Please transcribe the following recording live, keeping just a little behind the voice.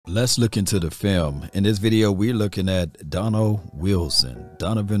Let's look into the film. In this video, we're looking at Donovan Wilson.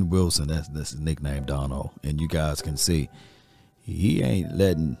 That's his nickname, Dono. And you guys can see he ain't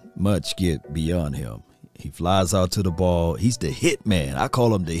letting much get beyond him. He flies out to the ball. He's the Hitman. I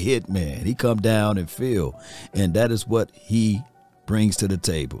call him the Hitman. He come down and field, and that is what he brings to the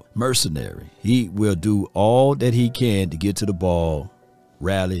table. Mercenary. He will do all that he can to get to the ball,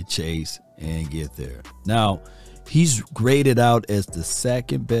 rally, chase, and get there. Now, he's graded out as the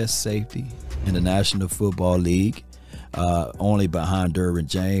second best safety in the National Football League, only behind Derwin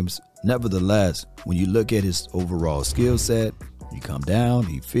James. Nevertheless, when you look at his overall skill set, he come down,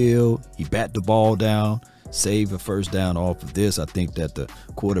 he field, he bat the ball down, save a first down off of this. I think that the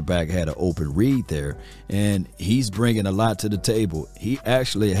quarterback had an open read there, and he's bringing a lot to the table. He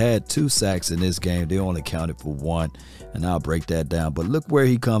actually had 2 sacks in this game. They only counted for 1, and I'll break that down. But look where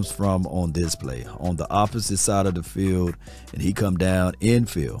he comes from on this play, on the opposite side of the field, and he come down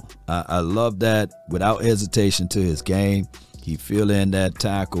infield. I love that. Without hesitation to his game, he fill in that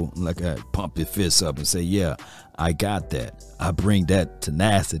tackle like I pump his fists up and say, yeah, I got that. I bring that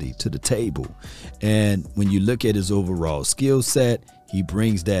tenacity to the table. And when you look at his overall skill set, he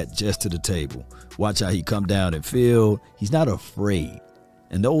brings that just to the table. Watch how he come down and field. He's not afraid.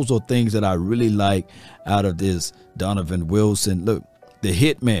 And those are things that I really like out of this Donovan Wilson. Look, the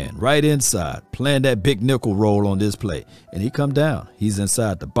Hitman right inside, playing that big nickel role on this play. And he come down. He's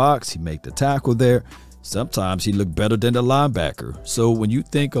inside the box. He make the tackle there. Sometimes he looked better than the linebacker. So when you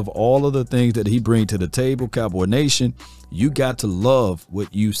think of all of the things that he brings to the table, Cowboy Nation, you got to love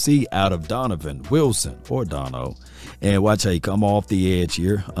what you see out of Donovan Wilson, or Dono. And watch how he come off the edge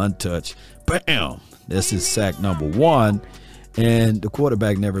here, untouched. Bam! That's his sack number 1. And the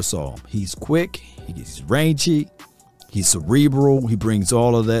quarterback never saw him. He's quick. He's rangy. He's cerebral. He brings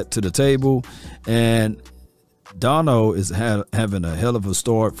all of that to the table. And Dono is having a hell of a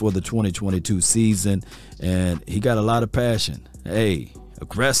start for the 2022 season, and he got a lot of passion. Hey,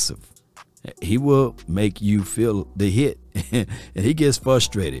 aggressive. He will make you feel the hit, and he gets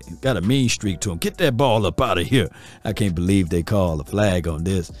frustrated. Got a mean streak to him. Get that ball up out of here. I can't believe they called a flag on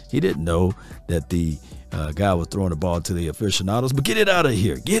this. He didn't know that the guy was throwing the ball to the aficionados, but get it out of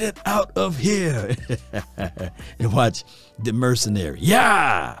here. Get it out of here. And watch the mercenary.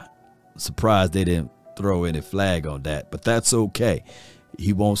 Yeah! Surprised they didn't throw any flag on that, but that's okay.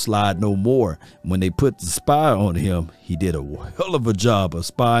 He won't slide no more. When they put the spy on him, he did a hell of a job of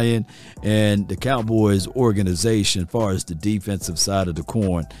spying. And the Cowboys organization, as far as the defensive side of the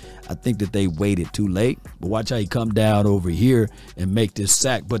coin, I think that they waited too late. But watch how he come down over here and make this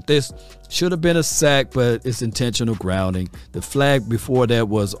sack. But this should have been a sack, but it's intentional grounding. The flag before that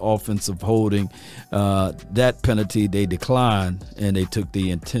was offensive holding. That penalty they declined, and they took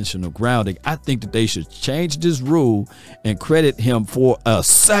the intentional grounding. I think that they should change this rule and credit him for a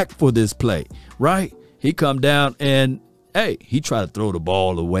sack for this play, right? He come down and, hey, he tried to throw the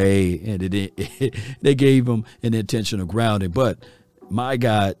ball away, and they gave him an intentional grounding. But my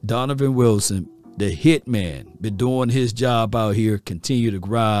guy, Donovan Wilson, the Hitman, been doing his job out here, continue to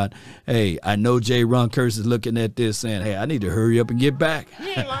grind. Hey, I know Jay Ron Curse is looking at this saying, hey, I need to hurry up and get back.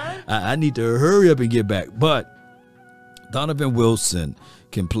 I need to hurry up and get back. But Donovan Wilson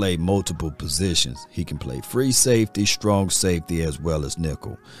can play multiple positions. He can play free safety, strong safety, as well as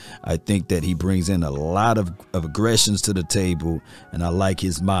nickel. I think that he brings in a lot of aggressions to the table, and I like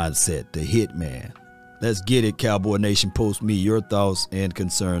his mindset, the Hitman. Let's get it, Cowboy Nation. Post me your thoughts and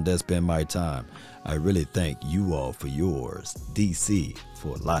concerns. That's been my time. I really thank you all for yours. DC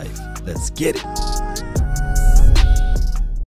for life. Let's get it.